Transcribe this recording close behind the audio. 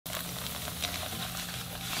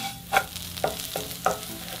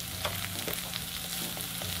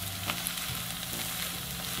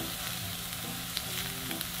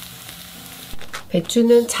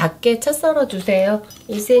배추는 작게 채 썰어주세요.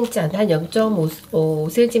 1cm, 한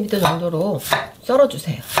 0.5cm 정도로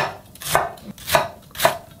썰어주세요.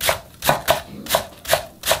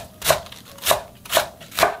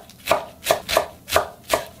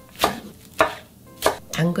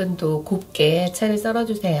 당근도 곱게 채를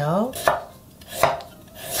썰어주세요.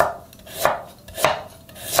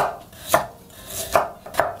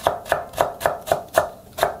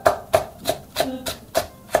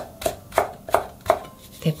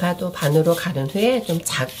 대파도 반으로 가른 후에 좀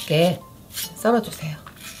작게 썰어주세요.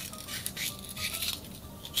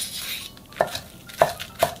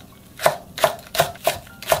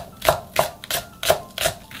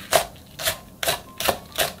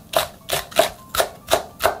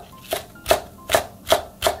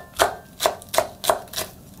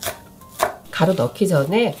 가루 넣기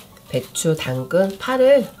전에 배추, 당근,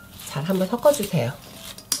 파를 잘 한번 섞어주세요.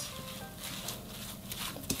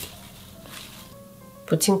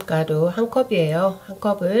 부침가루 1컵이에요.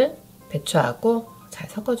 1컵을 배추하고 잘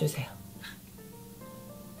섞어주세요.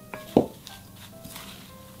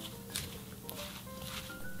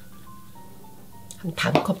 한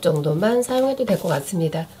반컵 정도만 사용해도 될 것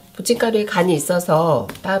같습니다. 부침가루에 간이 있어서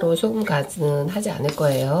따로 소금 간은 하지 않을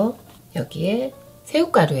거예요. 여기에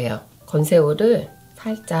새우가루예요. 건새우를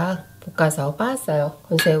살짝 볶아서 빻았어요.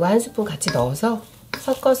 건새우 1스푼 같이 넣어서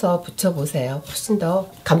섞어서 부쳐보세요. 훨씬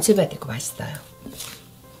더 감칠맛 있고 맛있어요.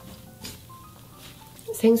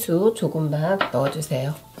 생수 조금만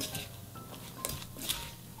넣어주세요.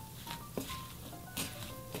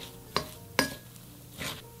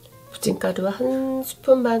 부침가루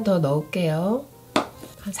 1스푼만 더 넣을게요.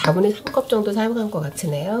 한 4분의 3컵 정도 사용한 것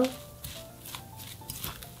같으네요.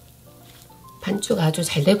 반죽 아주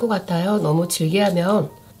잘 될 것 같아요. 너무 질게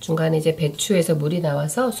하면 중간에 이제 배추에서 물이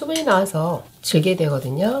나와서 수분이 나와서 질게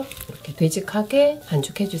되거든요. 이렇게 되직하게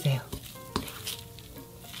반죽해주세요.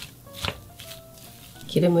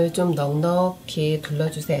 기름을 좀 넉넉히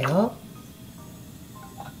둘러주세요.